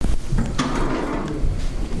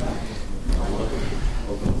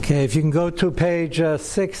Okay, if you can go to page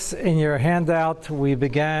 6 in your handout, we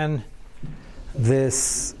began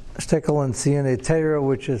this shtickle in Siyonei Torah,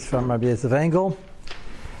 which is from Rabbi Yosef Engel,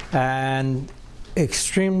 and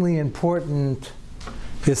extremely important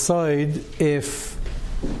beside if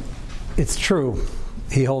it's true.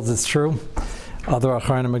 He holds it's true. Other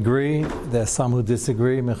Achronim agree. There's some who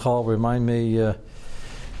disagree. Michal, remind me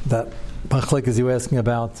that Bachlik, as you were asking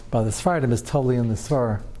about, by the Sfardim is totally in the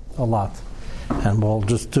Svar a lot. And we'll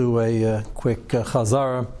just do a quick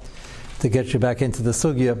chazara to get you back into the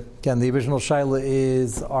sugya. Again, the original shaila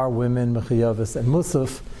is, are women mechayavis and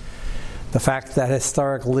musaf? The fact that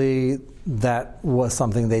historically that was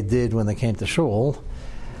something they did when they came to shul,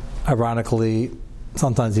 ironically,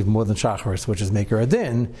 sometimes even more than shacharis, which is maker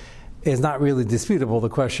adin, is not really disputable. The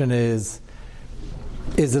question is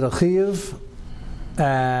it a chiyuv?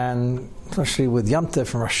 And especially with Yom Tov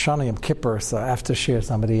from Rosh Hashanah, Yom Kippur, so after Shir,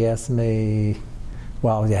 somebody asked me,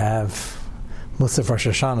 well, you have Musaf Rosh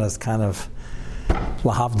Hashanah is kind of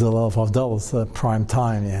Lahavdil of Havdil, it's prime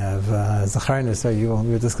time. You have Zacharna, so we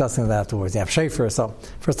were discussing that afterwards. You have Shefer, so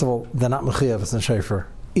first of all, they're not Mechiyavas and Shefer,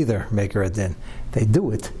 either Maker Adin. They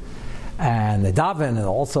do it. And they daven, and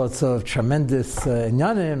all sorts of tremendous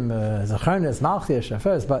inyanim, Zacharnas, Malchia,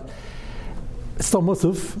 Shefers, but it's still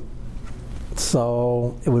Musaf.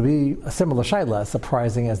 So it would be a similar shayla, as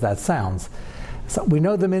surprising as that sounds. So we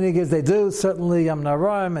know the minig is they do, certainly Yom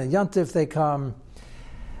Naraim and Yantif they come,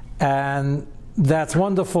 and that's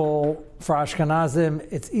wonderful for Ashkenazim.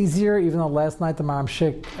 It's easier, even though last night the Maram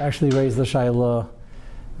Shik actually raised the shayla.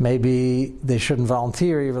 Maybe they shouldn't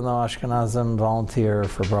volunteer, even though Ashkenazim volunteer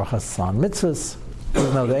for brachas on mitzvahs,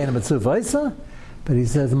 even though they ain't a mitzvah isa. But he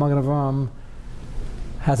says the Magen Avraham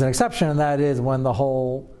has an exception, and that is when the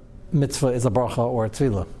whole mitzvah is a bracha or a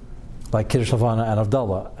tefillah, like Kiddush Levana and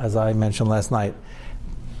Avdallah, as I mentioned last night.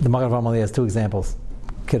 The Magen Avraham only has two examples,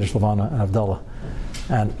 Kiddush Levana and Avdallah.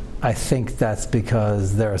 And I think that's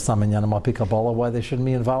because there are some in Yanam Kabbalah why they shouldn't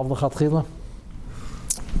be involved in Chatchila.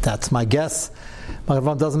 That's my guess. Magen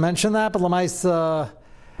Avraham doesn't mention that, but Lamaisa,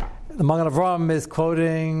 the Magen Avraham is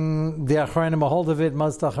quoting the Achronim, a hold of it.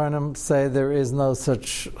 Most Achronim say there is no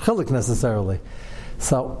such chilik necessarily.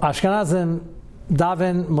 So Ashkenazim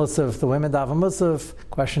daven musaf, the women daven musaf.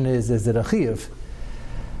 Question is it a chiyuv?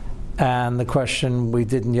 And the question we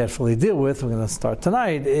didn't yet fully deal with, we're going to start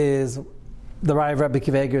tonight, is the Rai of Rabbi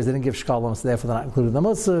Akiva Eiger didn't give shkalim, so therefore they're not included in the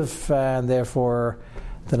musaf, and therefore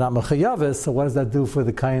they're not mechayavis. So what does that do for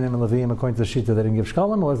the Kainim and Leviim according to the Shita? They didn't give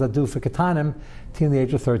shkalim. What does that do for Ketanim, between the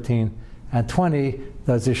age of 13 and 20?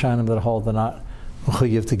 Those Yishanim that hold they're not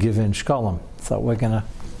mechayav to give in shkalim. So we're going to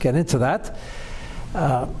get into that.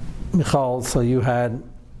 Michal, so you had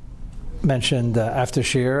mentioned after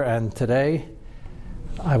Shir, and today,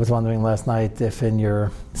 I was wondering last night if in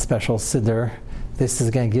your special Siddur, this is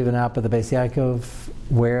again given out by the Beis Yaakov,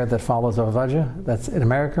 where that follows Avadja. That's in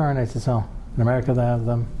America or in Eretz Yisrael? In America they have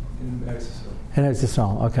them? In Eretz Yisrael. In Eretz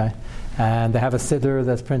Yisrael, okay. And they have a Siddur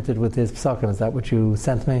that's printed with his psakim. Is that what you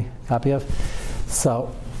sent me a copy of?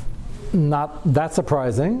 So, not that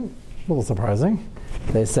surprising, a little surprising.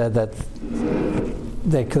 They said that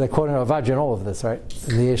they're quoting Avadja in all of this, right?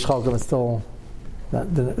 The Yesh Chalgim is still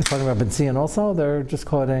quoting Rabbi Tzion also. They're just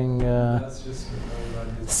quoting. That's just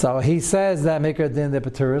so he says that Maker Din the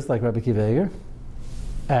Paturis like Rabbi Akiva Eiger,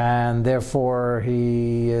 and therefore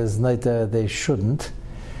he is not they shouldn't,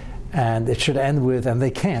 and it should end with and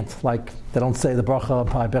they can't. Like they don't say the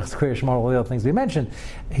bracha by Bech's Kriya Shema, all the other things we mentioned.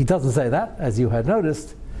 He doesn't say that, as you had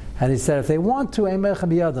noticed, and he said if they want to Eimech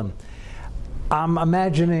B'Yadam. I'm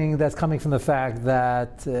imagining that's coming from the fact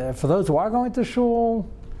that for those who are going to shul,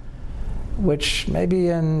 which maybe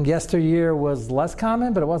in yesteryear was less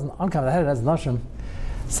common, but it wasn't uncommon. They had it as nashim.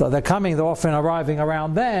 So they're coming, they're often arriving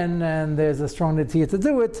around then, and there's a strong need to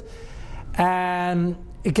do it. And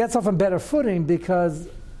it gets off on better footing because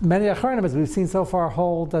many Achronim, as we've seen so far,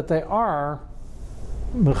 hold that they are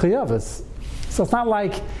mechayavis. So it's not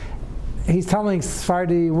like he's telling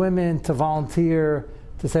Sephardi women to volunteer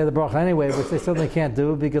to say the bracha anyway, which they certainly can't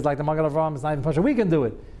do because, like the Magen Avraham, it's not even Pasha, we can do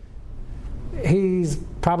it. He's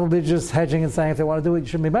probably just hedging and saying if they want to do it, you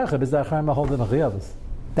shouldn't be mechab. Is that Chaim holding mechayavis?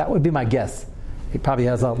 That would be my guess. He probably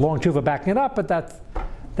has a long tshuva backing it up, but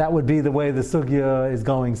that would be the way the sugya is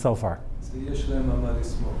going so far.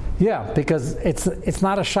 Yeah, because it's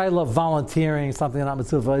not a shayla of volunteering something not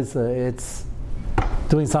mitzvah. It's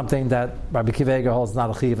doing something that Rabbi Akiva Eiger holds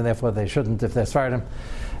not a chiv, and therefore they shouldn't if they're Sfardim.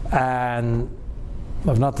 And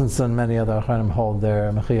of Natanson, many other Achronim hold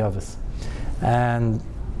their mechayavis. And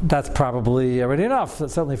that's probably already enough,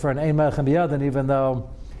 certainly for an Eimech and B'Yadin, even though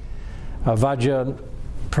Avadja,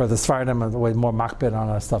 per the Sfardim, are way more makbid on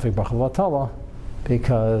a stuffing bracha v'atala.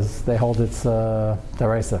 because they hold it's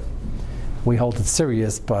deraisa. We hold it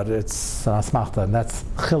serious, but it's smachta, and that's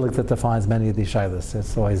chilik that defines many of these shaylas.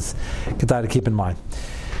 It's always good to keep in mind.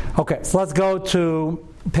 Okay, so let's go to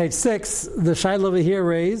page 6. The shayla over here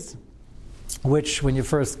raised, which when you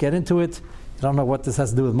first get into it, you don't know what this has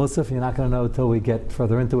to do with Musaf. You're not going to know until we get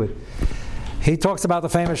further into it. He talks about the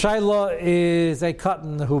famous shayla: is a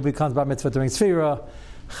katan who becomes bar mitzvah during sfira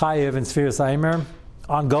chayiv in sfira saimer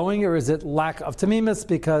ongoing, or is it lack of tamimus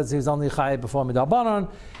because he was only chayiv before midarbanon?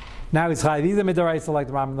 Now he's chayiv either midaraisa like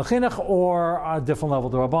the Ram and the chinuch, or on a different level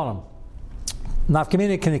the rabbanon.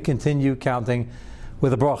 Nafkamina can continue counting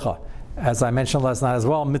with a bracha, as I mentioned last night as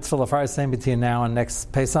well. Mitzvah lafar same between now and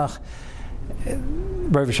next Pesach.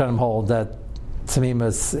 Rav Yishanim hold that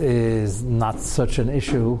tamimus is not such an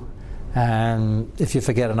issue, and if you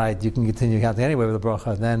forget a night, you can continue counting anyway with a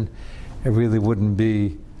bracha. Then it really wouldn't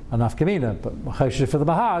be enough kamina, but chayshit for the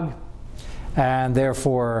bahag, and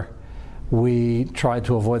therefore we try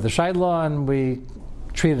to avoid the shaila and we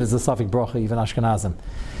treat it as a safik bracha, even Ashkenazim.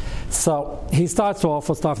 So he starts off.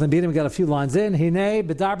 We'll start from the beginning. We got a few lines in. Hinei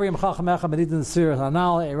b'dabrim chachamecha medidin sir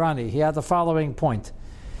hanal irani. He had the following point,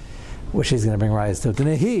 which he's going to bring rise to.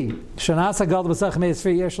 He shanasa gad b'sach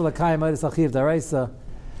meisfir yeshul akayim modis achiv daraisa.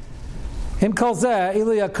 Him calls that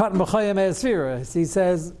Ilya kat mechayim meisfir. He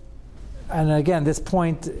says, and again, this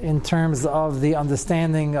point in terms of the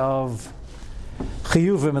understanding of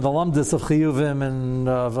chiyuvim and the lamdus of chiyuvim and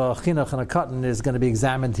of chinuch and a katan is going to be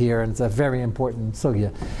examined here, and it's a very important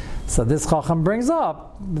sugya. So this chacham brings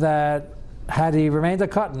up that had he remained a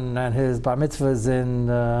katan and his bar mitzvah is in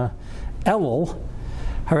Elul,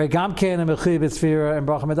 harei gam kein mechiv b'sfira and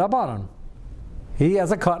bracha midarbanon. He,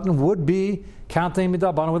 as a katan, would be counting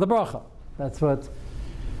midarbanon with a bracha. That's what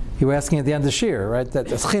you were asking at the end of Shir, right? That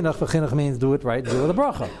chinuch, but chinuch means do it right, do it with a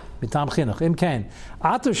bracha. Mitam chinuch, im kain.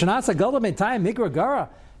 Atu shenasa gadol meitayim migra gara.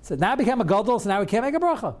 So now became a gadol, so now we can't make a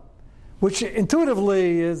bracha. Which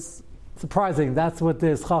intuitively is surprising. That's what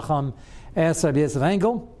this chacham asked Rabbi Yosef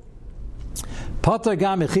Engel. Potter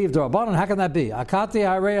gam mechiv d'Rabbanan. How can that be? Akati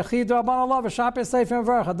harei achiv d'Rabbanan lav v'shapir sefer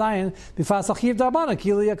v'rach adayin b'fas achiv d'Rabbanan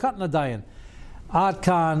kili akatan adayin. Ad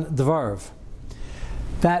kan dvarv.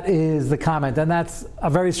 That is the comment, and that's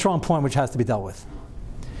a very strong point which has to be dealt with.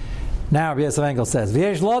 Now, Rabbi Yosef Engel says,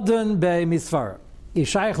 "V'yesh lodun be'misfar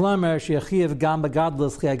ishayich lamer sheyachiv gam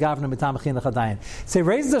begadlus chiyagavnu mitam chinuch adayin." So he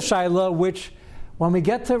raises a shayla, which, when we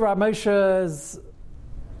get to Rav Moshe's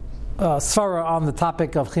svara on the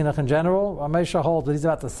topic of chinuch in general, Rav Moshe holds what he's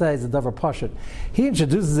about to say is a davar pashut. He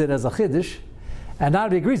introduces it as a chiddush, and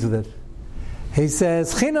not he agrees with it. He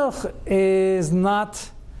says chinuch is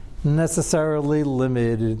not necessarily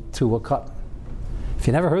limited to a katan. If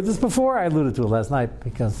you never heard this before, I alluded to it last night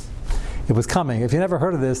because it was coming. If you never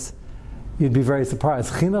heard of this, you'd be very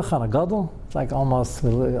surprised. Chinuch on a gadol? It's like almost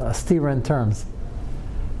a steer in terms.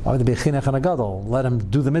 Why would there be chinuch on a gadol? Let him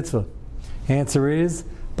do the mitzvah. The answer is,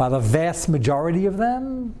 by the vast majority of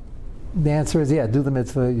them, the answer is, yeah, do the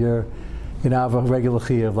mitzvah. You now have a regular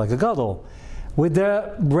chiyuv like a gadol. With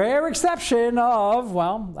the rare exception of,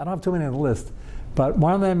 well, I don't have too many on the list, but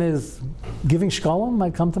one of them is giving shkolim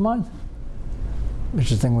might come to mind.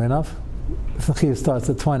 Interestingly enough, if the chiyuv starts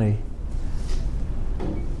at 20,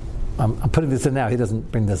 I'm putting this in now. He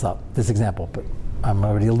doesn't bring this up, this example, but I'm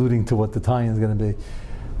already alluding to what the time is going to be.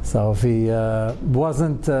 So if he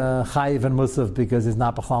wasn't chayiv and musaf because he's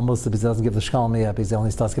not b'chal musaf, because he doesn't give the shkolim yet, because he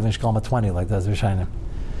only starts giving shkolim at 20, like that's Rishonim.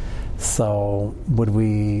 So would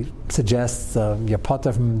we suggest you're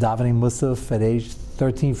potter from davening musaf at age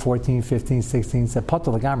 13, 14, 15, 16, said potter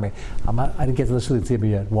lagamri. I didn't get to the shlit tzibur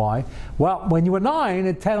yet. Why? Well, when you were 9,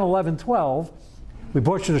 and 10, 11, 12, we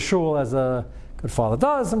brought you to shul as a good father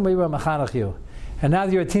does, and we were mechanech you. And now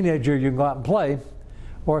that you're a teenager, you can go out and play,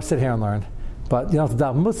 or sit here and learn. But you don't have to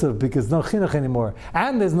daven musaf because no chinuch anymore.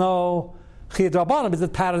 And there's no chiyuv d'Rabbanan because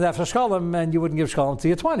it's patterned after shkolim, and you wouldn't give shkolim till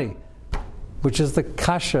you're 20. Which is the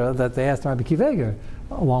kasha that they asked Rabbi Akiva Eiger,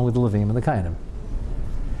 along with the Levim and the Kainim.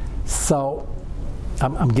 So,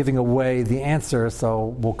 I'm giving away the answer,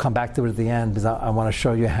 so we'll come back to it at the end, because I want to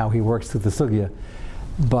show you how he works through the sugya.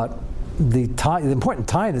 But the important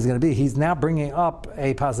time is going to be, he's now bringing up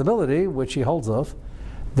a possibility, which he holds of,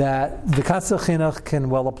 that the katsa chinuch can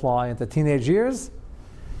well apply into teenage years.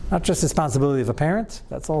 Not just responsibility of a parent,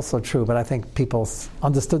 that's also true, but I think people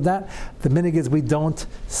understood that. The minig is we don't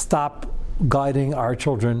stop guiding our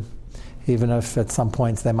children, even if at some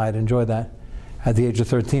points they might enjoy that, at the age of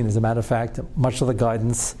 13. As a matter of fact, much of the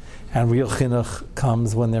guidance and real chinuch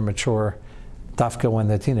comes when they're mature, dafka when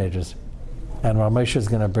they're teenagers. And Rav Moshe is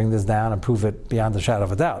going to bring this down and prove it beyond a shadow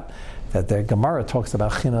of a doubt, that the Gemara talks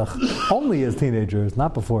about chinuch only as teenagers,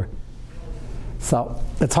 not before. So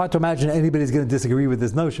it's hard to imagine anybody's going to disagree with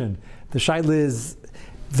this notion. The shaila is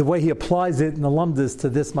the way he applies it in the lumdus to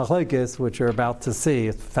this machlekes, which you're about to see.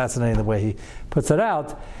 It's fascinating the way he puts it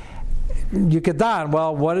out. You could don,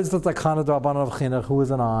 well, what is the takana d'Rabbanan of chinuch? Who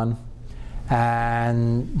is it on?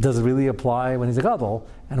 And does it really apply when he's a gadol?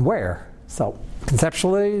 And where? So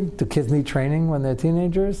conceptually, do kids need training when they're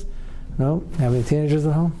teenagers? No? Have any teenagers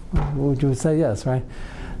at home? Would you say yes, right?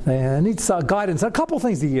 They need guidance. A couple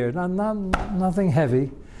things a year, nothing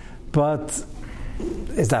heavy. But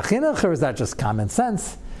is that chinuch or is that just common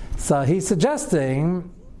sense? So he's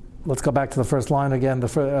suggesting, let's go back to the first line again. The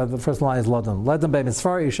first line is Lodon. Lodon be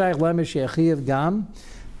misfar yishayich lemish yechiv gam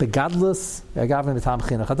begadlus yagavim mitam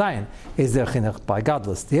chinuch adayin. Is there chinuch by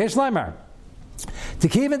gadlus? Yesh lemer.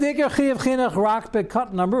 Tikiv edikar chiv chinuch rak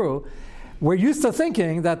bekatan amru. We're used to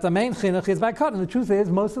thinking that the main chinuch is by cotton. The truth is,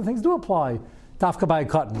 most of the things do apply dafka by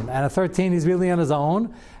cotton. And at 13, he's really on his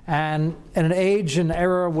own. And in an age and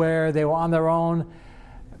era where they were on their own,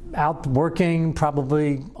 out working,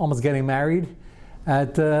 probably almost getting married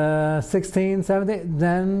at 16, 17,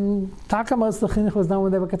 then taka most of the chinuch was done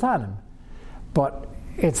when they were katanim. But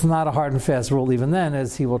it's not a hard and fast rule even then,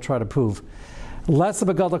 as he will try to prove. Less of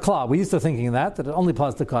a gadol klal. We used to thinking that it only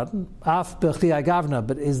applies to cotton. Af b'chiyai gavna.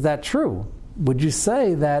 But is that true? Would you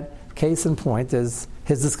say that case in point is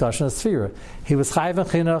his discussion of Sfira? He was chayv and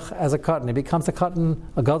chinuch as a cotton. He becomes a cotton,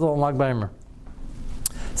 a gadol and lag b'omer.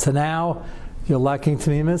 So now you're lacking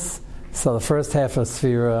tamimis. So the first half of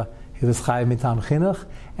Sfira, he was chayv mitam chinuch,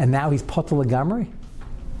 and now he's potel legamri.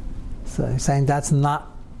 So he's saying that's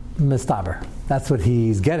not mistaber. That's what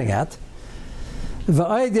he's getting at. So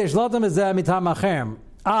this is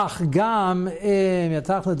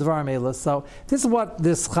what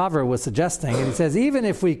this chaver was suggesting, and he says even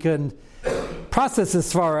if we can process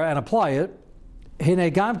this svara and apply it, it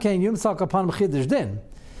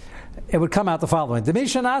would come out the following: there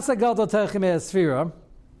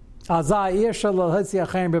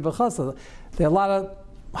are a lot of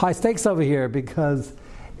high stakes over here, because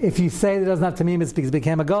if you say that it doesn't have tamimis because it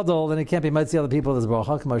became a gadol, then it can't be mitzvah other people as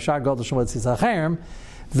bracha.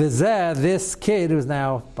 This kid who's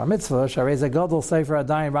now bar mitzvah, sharei gadol sefer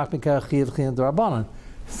adayin rak mikach chiv chinuch d'Rabbanan.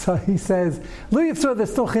 So he says, there's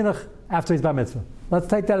still chinuch after he's bar mitzvah. Let's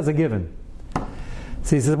take that as a given.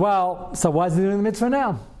 So he says, well, so why is he doing the mitzvah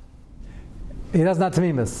now? He doesn't have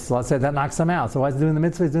tamimis. So let's say that knocks him out. So why is he doing the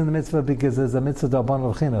mitzvah? He's doing the mitzvah because there's a mitzvah d'Rabbanan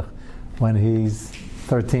of chinuch when he's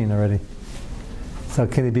 13 already. So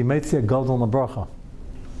can he be Meitzi Gadol Nabracha?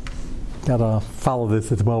 Gotta follow this,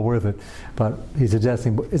 it's well worth it. But he's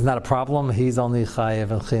suggesting, isn't that a problem? He's only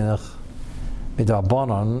Chayev and Chinuch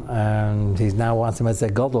Midrabanan, and he now wants to Meitzi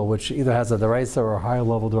Gadol, which either has a Deraisa or a higher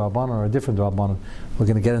level Derabanan or a different Derabanan. We're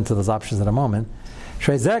going to get into those options in a moment.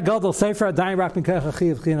 Shrezer Gadol Sefer Adayin Rak Mikach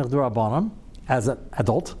Chayev Chinuch Derabanan, as an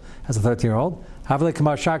adult, as a 13-year-old.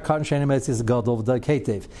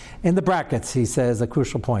 In the brackets, he says a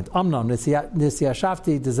crucial point. What's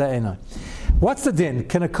the din?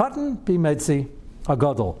 Can a cotton be metzi a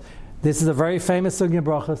gadol? This is a very famous sugya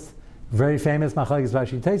brachas, very famous machlekes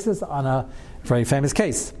Rashi tesis on a very famous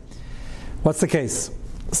case. What's the case?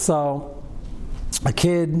 So, a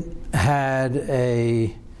kid had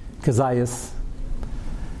a kazayas.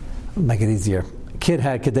 Make it easier. A kid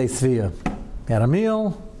had kadei svia. He had a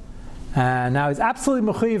meal. And now he's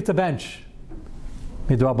absolutely mechuyev to bench.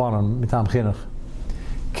 Midrabanan, mitam chinuch.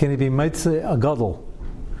 Can he be meitzi a gadol?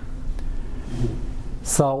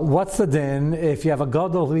 So what's the din if you have a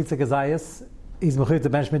gadol who eats a kazayas? He's mechuyev to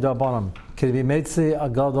bench midrabanan. Can he be meitzi a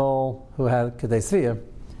gadol who had kadei svia?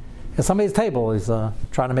 At somebody's table, he's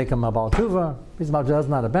trying to make him a bal tshuva. He's about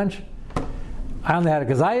not a bench. I only had a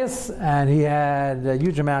kazayas, and he had a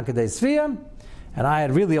huge amount of kadei svia. And I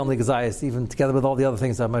had really only gazayas, even together with all the other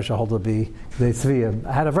things that Moshe hold would be the tzviyah.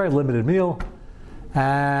 I had a very limited meal,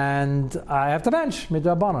 and I have to bench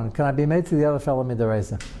midrabanan. Can I be made to the other fellow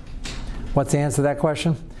midaraisa? What's the answer to that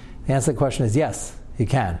question? The answer to the question is yes, he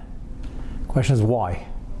can. The question is why?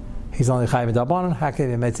 He's only chay midrabanan. How can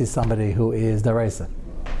he be made to somebody who is daraisa?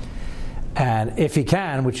 And if he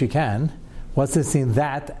can, which he can, what's this in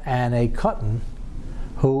that and a cotton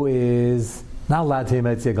who is not allowed to be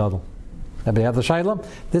made to a gadol? Everybody have the shayla?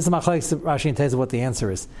 This is machlekes Rashi and Teza what the answer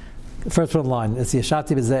is. First one line, it's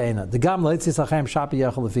yeshati b'ze'ena. The gam leitzis achem shapi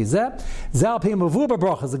yachol lefi zeh. Zeh al pi mavu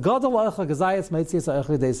b'brochas. The gadol oicha gazayas meitzis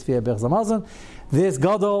oicha dei sfiyah b'ch zamazon. This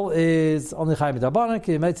gadol is only chay midrabanan,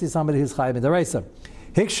 ki meitzis somebody who's chay midraisa.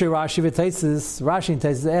 Hikshu Rashi v'teitzis, Rashi and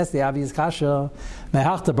Teitzis asked the obvious kasha,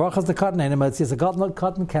 mehach the brochas the cotton, and meitzis a gadol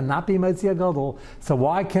cotton cannot be meitzi a gadol. So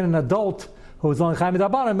why can an adult who is only chay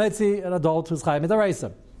midrabanan meitzi an adult who's chay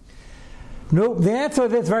midraisa? No, the answer to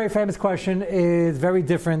this very famous question is very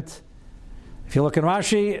different. If you look in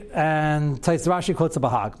Rashi, and Tais Rashi quotes a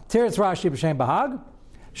Bahag. Teretz Rashi b'shem Bahag.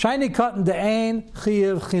 Shiny cotton de'ain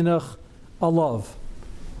chiyav chinuch alav.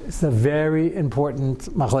 It's a very important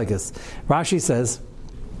machlekes. Rashi says,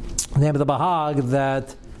 the name of the Bahag,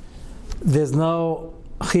 that there's no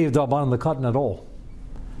chiyav d'arbanan on the cotton at all.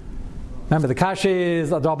 Remember, the kasha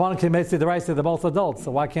is a d'arbanan can be the rice. They're both adults.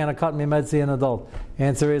 So why can't a cotton be medzi an adult? The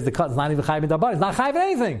answer is the cotton's not even chayiv d'arbanan. He's not chayiv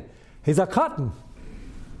anything. He's a cotton.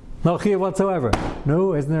 No chiyav whatsoever.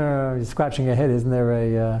 No, isn't there? You're scratching your head. Isn't there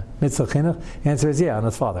a mitzvah chinuch? The answer is yeah, on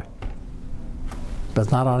his father. But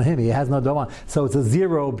it's not on him. He has no d'arbanan. So it's a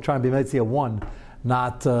 0 trying to be medzi a 1,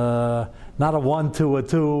 not a 1 to a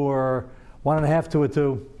 2 or 1.5 to a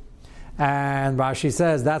 2. And Rashi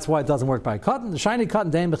says that's why it doesn't work by cotton. The shiny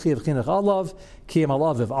cotton dain b'chiyav chinuch alav kiyam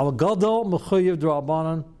alaviv al gadol mechuyev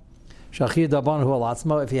d'arbanan shachiyav d'arbanan hu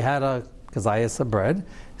alatzmo. If you had a kazayas of bread,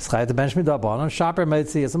 it's chayav to bench d'arbanan shaper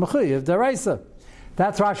meitzi is a mechuyev d'raisa.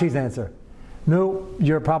 That's Rashi's answer. No,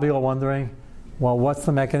 you're probably all wondering, well, what's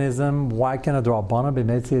the mechanism? Why can a d'arbanan be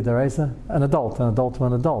meitzi d'raisa? An adult to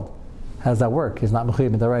an adult. How does that work? He's not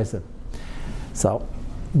mechuyev d'raisa. So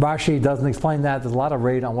Rashi doesn't explain that. There's a lot of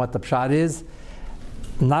raid on what the pshat is.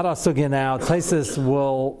 Not our sugya now. Taisus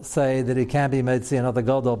will say that he can be meitzi another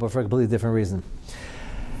gadol, but for a completely different reason.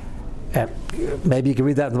 And maybe you can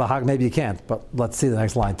read that in the Bahag, maybe you can't. But let's see the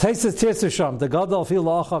next line. Taisus tirsu sham the gadol fil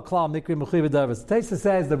la'acha klal mikri mechuyev d'avos. Taisus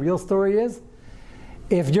says the real story is,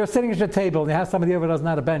 if you're sitting at your table and you have somebody over who doesn't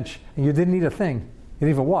have a bench and you didn't eat a thing, you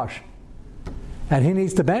didn't even wash, and he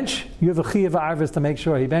needs to bench, you have a chiyav arvis to make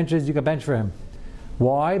sure he benches. You can bench for him.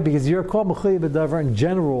 Why? Because you're called mechuyev b'davar in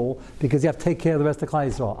general, because you have to take care of the rest of Klal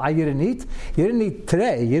Yisrael. You didn't eat. You didn't eat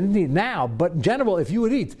today. You didn't eat now. But in general, if you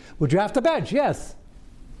would eat, would you have to bench? Yes.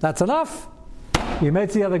 That's enough. You made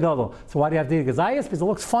the other gadol. So why do you have to eat a gazayas? Because it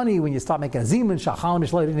looks funny when you start making a zimun, shachal,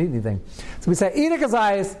 mishlo, you didn't eat anything. So we say, eat a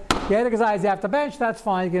gazayas. You ate a gazayas, you have to bench. That's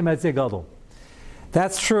fine. You get metzia gadol.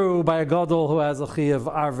 That's true by a gadol who has a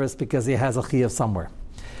chiyav arvis because he has a chiyav somewhere.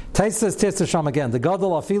 Taisus tirsu sham again. The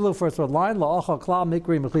gadol afilu, first word line, la'achal klal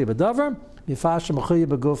mikri mechuyev b'davar, mifash mechuyev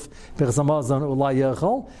b'guf b'chzamazon ulay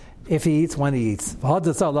yechol. If he eats, when he eats. Is that a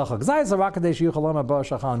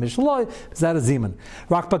zeman?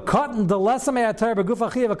 But cotton, the lesser may atar b'guf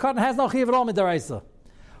achiyav. Cotton has no chiyav at all midaraisa.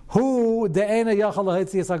 Who de'ena yachal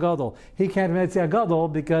lahitzias agadol? He can't be mitzi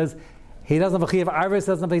agadol because he doesn't have a chiyav arvis.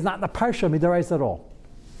 He's not in the parsha midaraisa at all.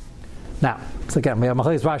 Now, so again, we have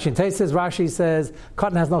Machlekes Rashi and Taisus. Rashi says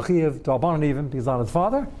cotton has no chiyav d'arbanan even because it's on his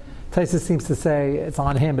father. Taisus seems to say it's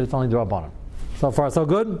on him, but it's only d'arbanan. So far, so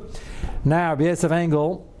good. Now, B'yesef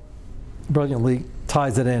Engel brilliantly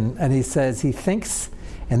ties it in, and he says he thinks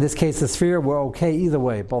in this case the sphere we're okay either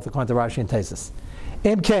way, both according to Rashi and Taisus.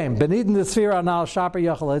 Im came benidin the sphere anal shaper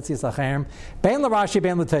yachal etzias achem bein l'Rashi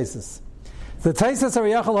bein l'Taisus. The Taisus are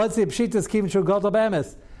yachal etzias pshitas kim shu gadol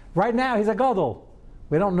be'emes. Right now he's a gadol.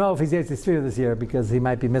 We don't know if he's Yetzi Sphere this year because he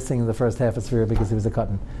might be missing the first half of Sphere because he was a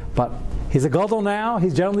cotton. But he's a gadol now.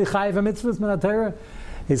 He's generally chayiv mitzvahs min haTorah.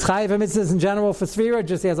 He's chayiv mitzvahs in general for Sphere.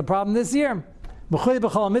 Just he has a problem this year. Mechuyev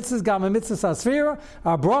b'chol mitzvahs gam mitzvahs haSphere.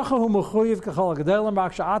 Our bracha hu mechuyev k'chol gedolim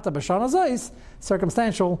rak sha'ata b'shana zayis,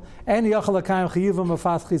 circumstantial, and yachal l'kayim chiyuvim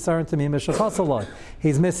mafas chisaron tamimis shechasaloi.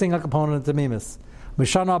 He's missing a component of tamimis.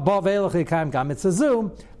 Mishana above elach l'kayim gam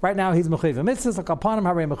mitzvah. Right now he's mechuyev mitzvahs l'kapanim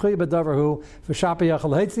harei mechuyev b'davar hu v'shapa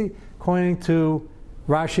yachal hetzi. According to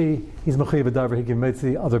Rashi, he's mechuyev b'davar. He can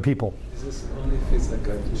mitzvah other people. Is this only if it's like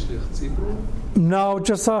a shlich tzibur? No,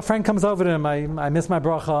 just a friend comes over to him. I missed my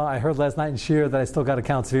bracha. I heard last night in Shir that I still got to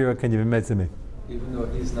count Zvira. Can you be mitzvah me? Even though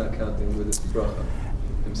he's not counting with his bracha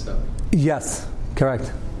himself. Yes, correct.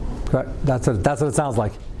 That's what it sounds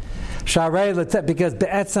like. Sharei because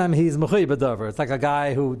be'etzem he's mechuyev b'davar. It's like a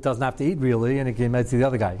guy who doesn't have to eat really, and he can mitzvah the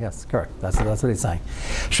other guy. Yes, correct. That's what he's saying.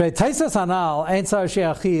 Shrei Taisus Hanal ein tzar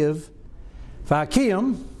she'achiv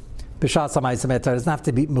v'akiyum. It doesn't have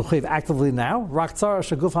to be mechuyev actively now. Raktzar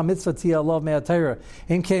shaguf hamitzvah tia olav me'atayra.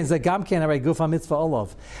 In case the gam can arei guf hamitzvah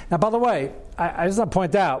olav. Now, by the way, I just want to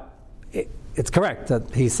point out it's correct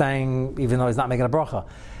that he's saying, even though he's not making a bracha,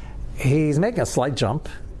 he's making a slight jump.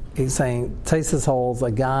 He's saying Taisus holds a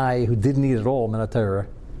guy who didn't eat at all me'atayra.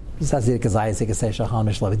 He says he can say shachal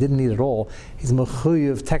mishlev. He didn't eat at all. He's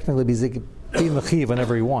mechuyev technically be mechuyev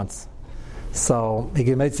whenever he wants. So he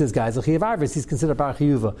can make this guy a chiyav arvis. He's considered bar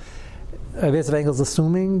chiyuva. B'yesef Engel's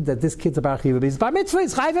assuming that this kid's a bar chiyuva. He's bar mitzvah.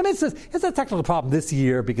 He's chayiv mitzvah. It's a technical problem this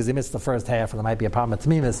year because he missed the first half, and there might be a problem at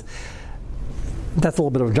Tamimis. That's a little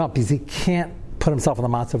bit of a jump because he can't put himself in the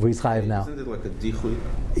matzav where he's chayiv now. Isn't it like a dichui?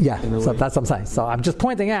 Yeah, so that's what I'm saying. So I'm just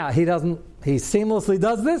pointing out he doesn't He seamlessly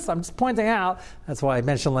does this. I'm just pointing out, that's why I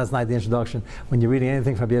mentioned last night in the introduction, when you're reading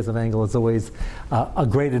anything from Yosef Engel, it's always a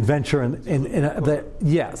great adventure.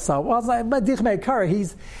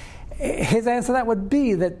 His answer to that would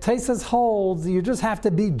be that Taisus holds you just have to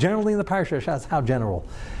be generally in the parsha. That's how general.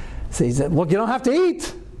 So he said, look, you don't have to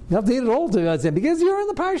eat. You don't have to eat at all because you're in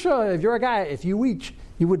the parsha. If you're a guy, if you eat,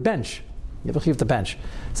 you would bench. You have to bench.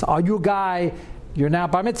 So are you a guy? You're now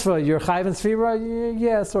bar mitzvah. You're chayv and sfira.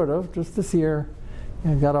 Yeah, sort of. Just this year,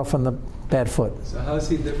 you got off on the bad foot. So how is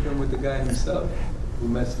he different with the guy himself who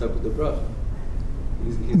messed up with the bracha?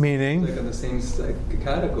 He's Meaning? Like on the same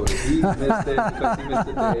category. He missed it because he missed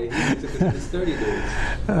a day. He missed it because he missed 30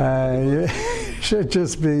 days. Should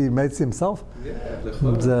just be makes himself. Yeah.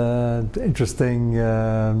 It's interesting.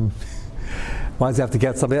 Why does he have to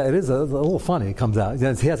get somebody? It is a little funny. It comes out.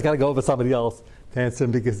 He has got to go over somebody else to answer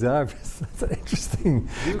him because that's an interesting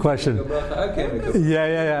question.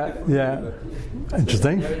 Yeah.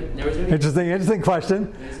 Interesting. Interesting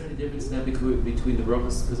question. Difference now between the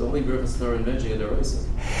brachas, because only brachas are inventing the raisa.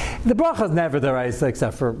 The brachas never the raisa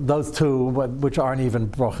except for those two, which aren't even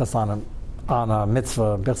brachas on a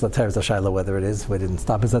mitzvah. Birchas Torah is a shaila whether it is. We didn't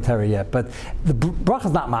stop Birchas Torah yet, but the bracha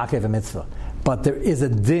is not makev a mitzvah. But there is a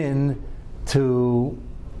din to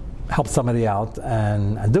help somebody out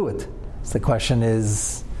and do it. So the question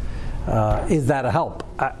is that a help?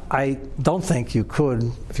 I don't think you could.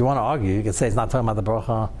 If you want to argue, you could say it's not talking about the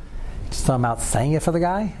bracha. Just talking about saying it for the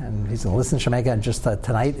guy, and he's going to listen to Shemeka, and just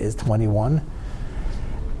tonight is 21,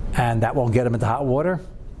 and that won't get him into hot water.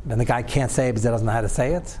 And the guy can't say it because he doesn't know how to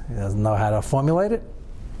say it. He doesn't know how to formulate it.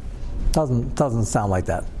 Doesn't sound like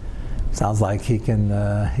that. Sounds like he can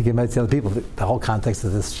make the other people. The whole context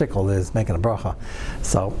of this shikol is making a bracha.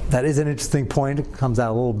 So that is an interesting point. It comes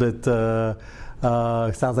out a little bit.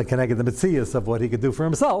 Sounds like connected the mitzias of what he could do for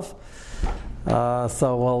himself.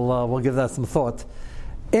 So we'll give that some thought.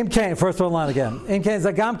 Imkain, first one line again. Imkain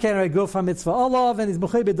zagam kain reguf mitzvah olav, and he's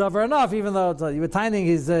mechuy b'davar enough, even though you were tiny,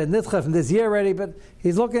 he's nitzcha from this year already, but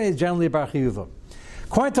he's generally bar chiyuva.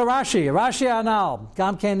 According to Rashi anal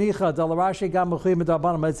gam kain nicha del Rashi gam mechuy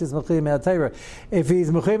b'davar mitzvah mechuy me'atayra. If he's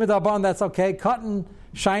mechuy b'davar, that's okay. Cotton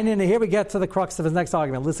shining, and here we get to the crux of his next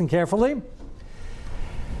argument. Listen carefully.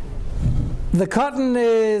 The cotton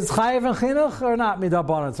is chayiv and chinuch or not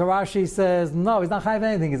midabanan? So Rashi says no, he's not chayiv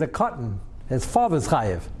anything. He's a cotton. His father's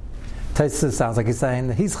chayiv. Tosfos sounds like he's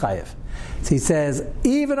saying he's chayiv. So he says,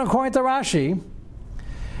 even according to Rashi,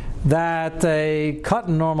 that a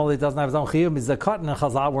cotton normally doesn't have his own chiyuv. He's a cotton, and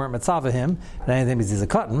Chazal weren't mitzvah him, and anything because he's a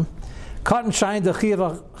cotton. Cotton shined the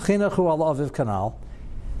chiyuv chinuchu al aviv kanal.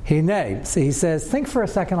 So he says, think for a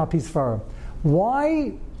second on piece for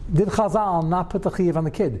why did Chazal not put the chiyuv on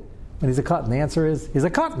the kid when he's a cotton? The answer is he's a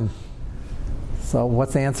cotton. So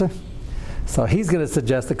what's the answer? So he's going to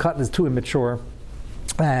suggest the cotton is too immature,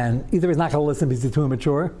 and either he's not going to listen because he's too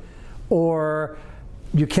immature, or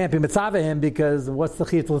you can't be mitzvah him because what's the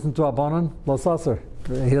chiyuv to listen to Abanon? Lo saser.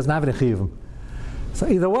 He doesn't have any chiyuvim. So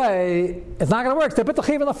either way, it's not going to work. They put the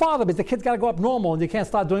chiyuv on the father because the kid's got to go up normal, and you can't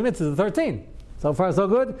start doing mitzvahs at 13. So far, so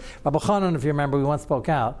good. Rabbi Chanan, if you remember, we once spoke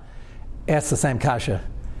out, asked the same kasha,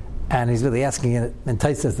 and he's really asking it, and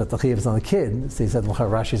Tais says that the chiyuv is on the kid. So he said, well,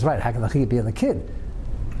 Rashi's right. How can the chiyuv be on the kid?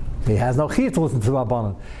 He has no chiyuv to listen to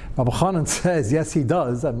Rabbanan. Rabbi Chanan says, yes, he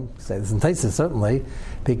does. I'm saying this in Taisus, certainly,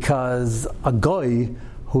 because a goy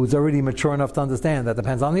who's already mature enough to understand, that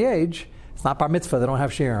depends on the age. It's not bar mitzvah, they don't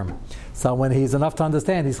have shirim. So when he's enough to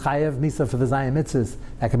understand, he's chayev misa for the Zayin mitzvahs.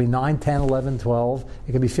 That could be 9, 10, 11, 12.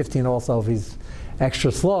 It could be 15 also if he's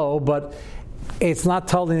extra slow, but it's not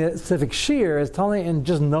telling a specific shear, it's telling in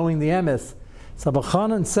just knowing the emes. So Rabbi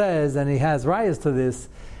Chanan says, and he has rayas to this,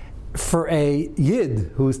 for a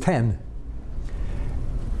yid who's 10,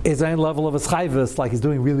 is any level of a chayvus, like he's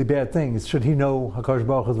doing really bad things, should he know HaKadosh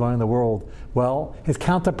Baruch Hu is running the world? Well, his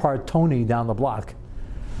counterpart Tony down the block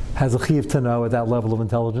has a chiyuv to know at that level of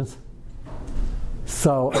intelligence.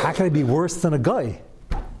 So how can he be worse than a guy?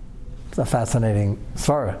 It's a fascinating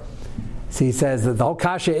svara. So he says that the whole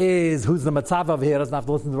kasha is who's the matzav over here doesn't have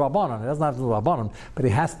to listen to Rabbanon. He doesn't have to listen to Rabbanon, but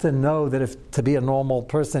he has to know that if to be a normal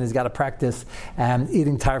person, he's got to practice, and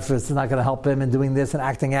eating tarfus is not going to help him, and doing this and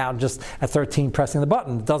acting out just at 13 pressing the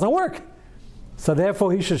button. It doesn't work. So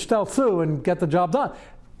therefore he should shtel tzu and get the job done.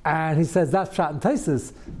 And he says that's pshat and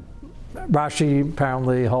taisis. Rashi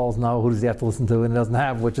apparently holds no, who does he have to listen to, and he doesn't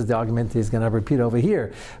have, which is the argument he's going to repeat over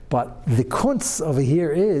here. But the kunz over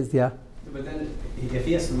here is, yeah. But then, if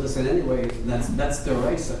he has to listen anyway, that's the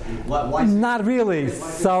race. Why not really.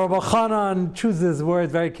 So Rabbi Chanan chooses his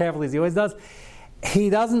words very carefully, as he always does. He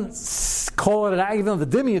doesn't call it even though the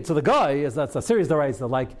dimya to the guy is that's a serious deraisa.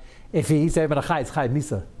 Like if he says it's chayiv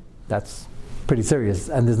misa, That's pretty serious,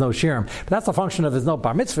 and there's no shirim. But that's a function of there's no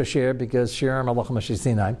bar mitzvah shir, because shirim alochem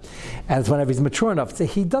Sinai, and it's whenever he's mature enough. So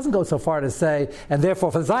he doesn't go so far to say, and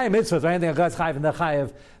therefore for Zayim mitzvahs or anything a guy's chayiv and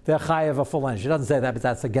they're chayiv a full energy. He doesn't say that, but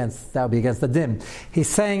that would be against the din. He's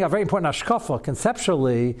saying a very important hashkafa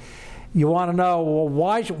conceptually. You want to know, well,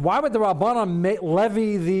 why would the Rabbanan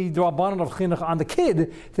levy the Rabbanan of chinuch on the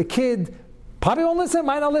kid? The kid probably won't listen,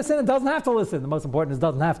 might not listen, and doesn't have to listen. The most important is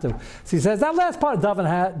doesn't have to. So he says that last part,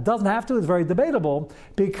 doesn't have to, is very debatable,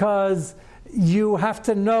 because you have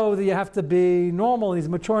to know that you have to be normal. He's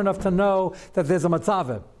mature enough to know that there's a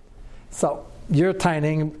matzavah. So you're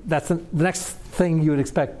tining, that's the next thing you would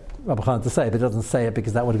expect Rabbi Chanan to say, but it doesn't say it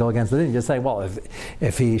because that would go against the din. You just say, well,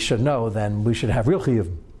 if he should know, then we should have real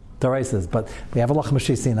chiyuv. But we have a Lach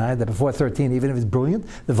Mashi Sinai that before 13, even if he's brilliant,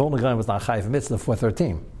 the Volna was not chayiv mitzvah before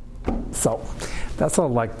 13. So that's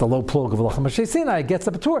sort of like the low plug of Lach Mashi Sinai gets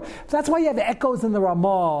up a tour. That's why you have echoes in the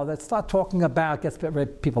Ramah that start talking about, gets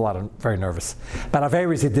people very nervous about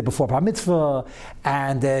Averis he did before Bar Mitzvah,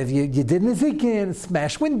 and you did Nezikin,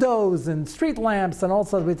 smash windows and street lamps, and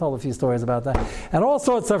also we told a few stories about that, and all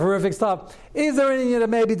sorts of horrific stuff. Is there any that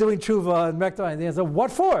may be doing tshuva and rectifying? The answer,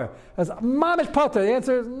 what for? As mamish potter. The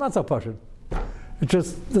answer is not so potter. It's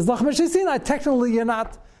just there's Lach Mashi Sinai. Technically, you're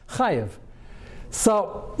not chayiv.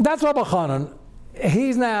 So that's Rabbi Chanan.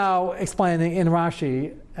 He's now explaining in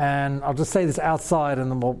Rashi, and I'll just say this outside,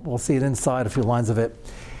 and then we'll see it inside, a few lines of it.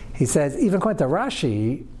 He says, even according to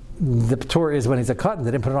Rashi, the Torah is when he's a katan.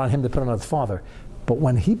 They didn't put it on him, they put it on his father. But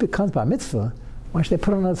when he becomes bar mitzvah, why should they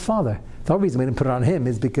put it on his father? The only reason we didn't put it on him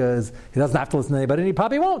is because he doesn't have to listen to anybody, and he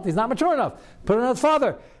probably won't. He's not mature enough. Put it on his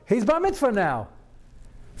father. He's bar mitzvah now.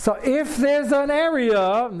 So if there's an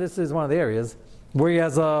area, and this is one of the areas, where he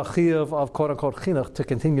has a chiyuv of quote-unquote chinuch to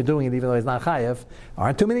continue doing it even though he's not chayiv,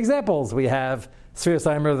 aren't too many examples. We have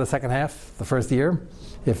Sfiras Aimer the second half, the first year,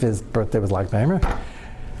 if his birthday was like Aimer,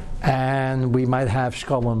 and we might have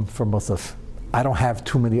Shkolim for Musaf. I don't have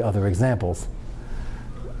too many other examples.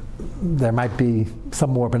 There might be some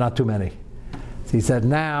more, but not too many. So he said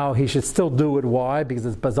now he should still do it. Why? Because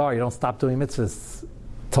it's bizarre. You don't stop doing mitzvahs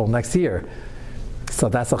till next year. So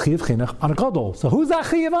that's a chiyuv chinuch on a gadol. So who's that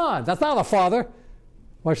chiyuv on? That's not the father.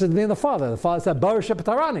 Why should it be on the father? The father said, Baruch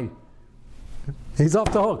Shepatarani. He's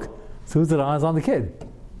off the hook. So who's it on? It's on the kid.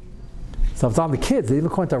 So if it's on the kids, even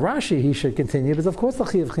according to Rashi, he should continue, because of course the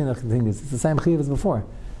chiyuv chinuch continues. It's the same chiyuv as before.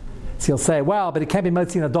 So he'll say, well, but it can't be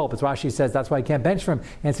motzi an adult. But Rashi says that's why he can't bench for him.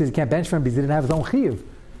 Answer is he can't bench for him because he didn't have his own chiyuv.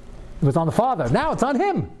 It was on the father. Now it's on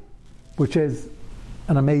him, which is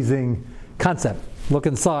an amazing concept. Look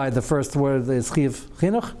inside. The first word is chiyuv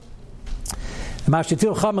chinuch. Why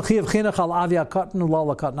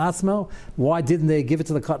didn't they give it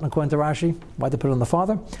to the katan according to Rashi? Why did they put it on the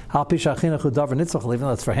father? Even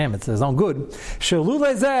though it's for him, it's his own good. If it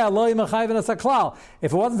wasn't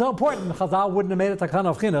so important, Chazal wouldn't have made it takana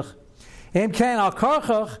of chinuch.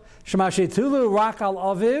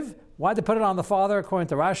 Why did they put it on the father according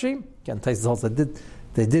to Rashi? Again, Taisus holds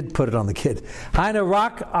they did put it on the kid. Not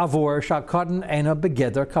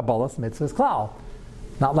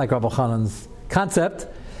like Rabbi Chanan's concept.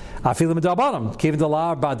 I feel him in Darbanim. Kivin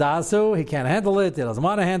Dalar Badasu, he can't handle it, he doesn't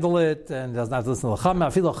want to handle it, and he doesn't have to listen to the Chachamim. I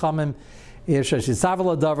feel the Chachamim,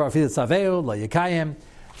 Yeshisavela Davar, I feel the Saveu, La Yekayim.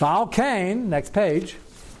 Va'al Kain, next page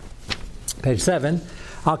 7.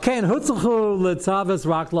 Al Kain Hutzchu Letzaves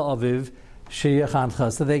Rak La'aviv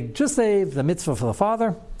Sheyachancha. So they just saved the mitzvah for the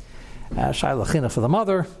father, Shaila Chinuch for the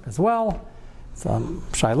mother as well.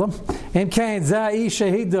 Shaila.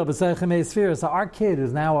 So our kid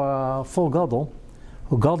is now a full gadol,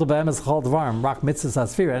 who gadol b'em is called varm, rak mitzvah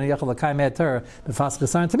asfira, and yachal l'kayim eter b'fas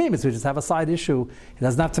chesar and tamimis. We just have a side issue. He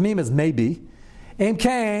doesn't have tamimis, maybe. Im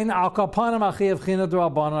kain al kapanim achiyav china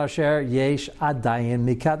d'rabbanan asher yesh adayin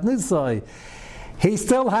mikat nusay. He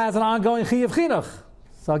still has an ongoing chiyav chinuch.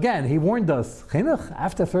 So again, he warned us, chinuch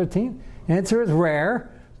after 13. Answer is rare,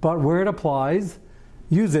 but where it applies,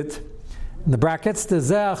 use it. In the brackets, because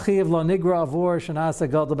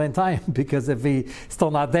if he's still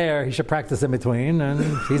not there, he should practice in between,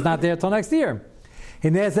 and he's not there till next year. Now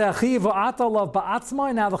the chiv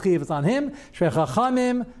is on him.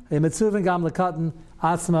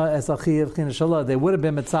 They would have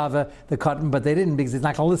been mitzvah the katan, but they didn't because he's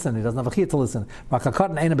not going to listen. He doesn't have a chiv to listen.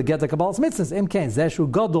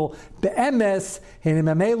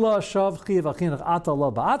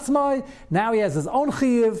 Now he has his own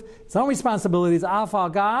chiv, his own responsibilities. So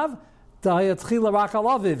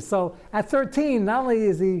at 13, not only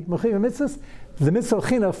is he mechiv mitzvahs, the mitzvah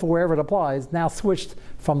chinuch for wherever it applies now switched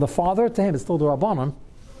from the father to him. It's still the rabbanon.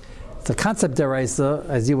 It's a concept deraisa,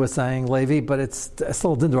 as you were saying, Levi, but it's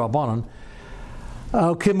still din rabbanon.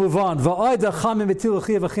 Okay, move on.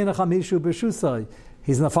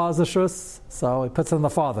 He's in the father's rishus, so he puts it in the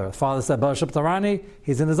father. The father said, Barashab Tarani,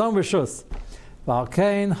 he's in his own rishus.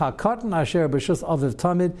 Valkain hakatan asher b'shus aviv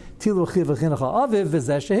tamid tilu chiv v'chinuch aviv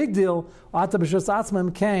v'zeh shehigdil ata b'shus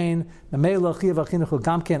atzmim kain memela chiv v'chinuch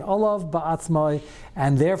gam kain olav ba'atzmai,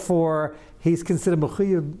 and therefore he's considered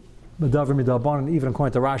mechuyev medavar midabanan, even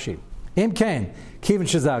according to Rashi. Im kain kivin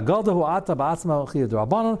shezah golda hu ata ba'atzmai chiv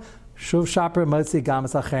d'rabanan shuv shaper motzi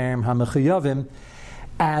gamas acherim hamechuyavim.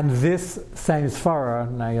 And this same svara,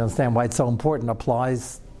 now you understand why it's so important,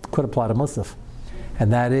 could apply to Musaf,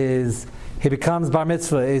 and that is, he becomes bar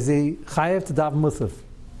mitzvah. Is he chayev to daven musaf?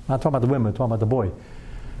 Not talking about the women, talking about the boy.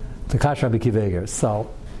 The kasher Rabbi Akiva Eiger.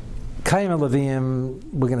 So, Kayim and Levim,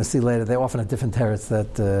 we're going to see later, they often have different teretz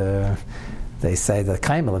that they say that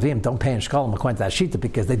Kayim and Levim don't pay in shkolim according to that shita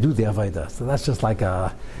because they do the avodah. So that's just like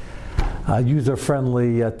a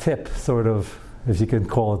user-friendly tip, sort of, if you can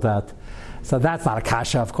call it that. So that's not a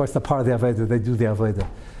kasha. Of course, the part of the avodah, they do the avodah.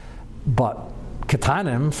 But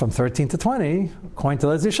Ketanim, from 13 to 20, according to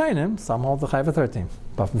Lez Yishainim, some hold the Chayv of 13.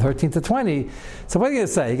 But from 13 to 20, so what are you going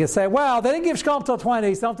to say? You're going to say, well, they didn't give Shkolm till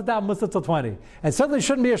 20, so don't have to daven Musaf till 20. And certainly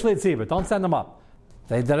shouldn't be a Shlit Tzibur. Don't send them up.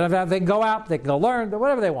 They can go out, they can go learn,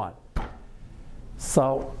 whatever they want.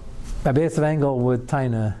 So, Rabbi Yosef Engel would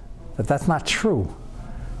taina that that's not true.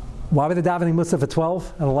 Why were they davening Musaf at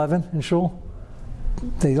 12 and 11 in Shul?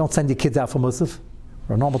 They don't send your kids out for Musaf,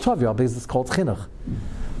 or a normal 12-year-old, because it's called chinuch.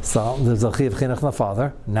 So there's a chiv chinuch in the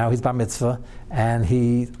father. Now he's bar mitzvah, and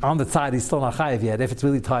he on the side he's still not chayiv yet. If it's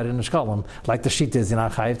really tied in the shkolim, like the sheet is, you're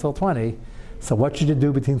not chayiv till 20. So what should you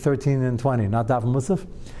do between 13 and 20? Not daven musaf.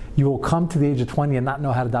 You will come to the age of 20 and not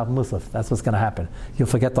know how to daven musaf. That's what's going to happen. You'll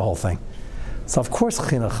forget the whole thing. So of course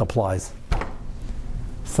chinuch applies.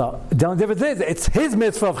 So the only difference is it's his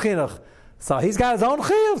mitzvah of chinuch. So he's got his own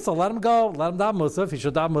chiv. So let him go. Let him daven musaf. He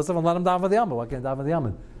should daven musaf and let him daven for the yamah. Why can't he daven for the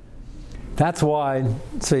yamah? That's why,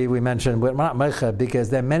 see, we mentioned, we're not meicha, because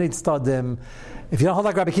there are many tzadim. If you don't hold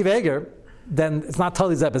like Rabbi Akiva Eiger, then it's not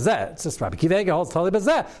totally zeh b'zeh. It's just Rabbi Akiva Eiger holds totally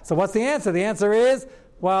b'zeh. So what's the answer? The answer is,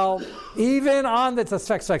 well, even on, it's a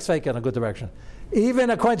svek in a good direction.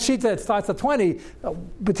 Even according to Shita, it starts at 20.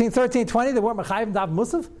 Between 13 and 20, they weren't mechayim daven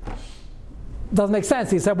musaf? Doesn't make sense.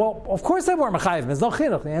 He said, well, of course they weren't mechayim. There's no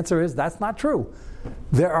chinuch. The answer is, that's not true.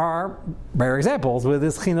 There are rare examples where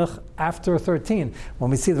this chinuch after 13.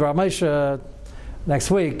 When we see the Rav Moshe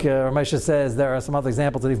next week, Rav Moshe says there are some other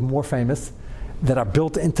examples that are even more famous that are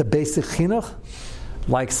built into basic chinuch,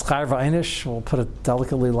 like schar v'einish, we'll put it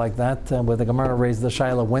delicately like that, where the Gemara raised the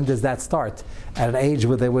shaila, when does that start? At an age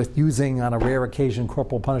where they were using, on a rare occasion,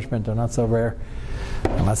 corporal punishment, or not so rare.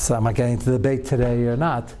 I'm not getting into the debate today or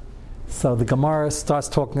not. So the Gemara starts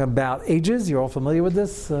talking about ages. You're all familiar with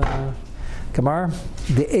this? Gemara,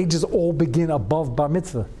 the ages all begin above bar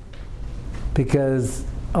mitzvah, because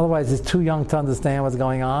otherwise he's too young to understand what's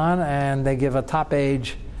going on, and they give a top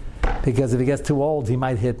age, because if he gets too old, he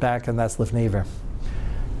might hit back, and that's lifneiver.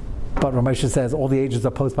 But Ramesha says all the ages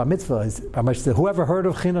are post bar mitzvah. Ramesha said, whoever heard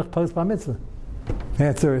of chinuch post bar mitzvah? The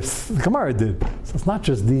answer is the Gemara did. So it's not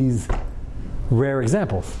just these rare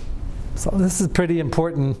examples. So this is pretty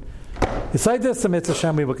important. Besides this, the mitzvah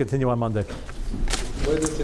Shem, we will continue on Monday.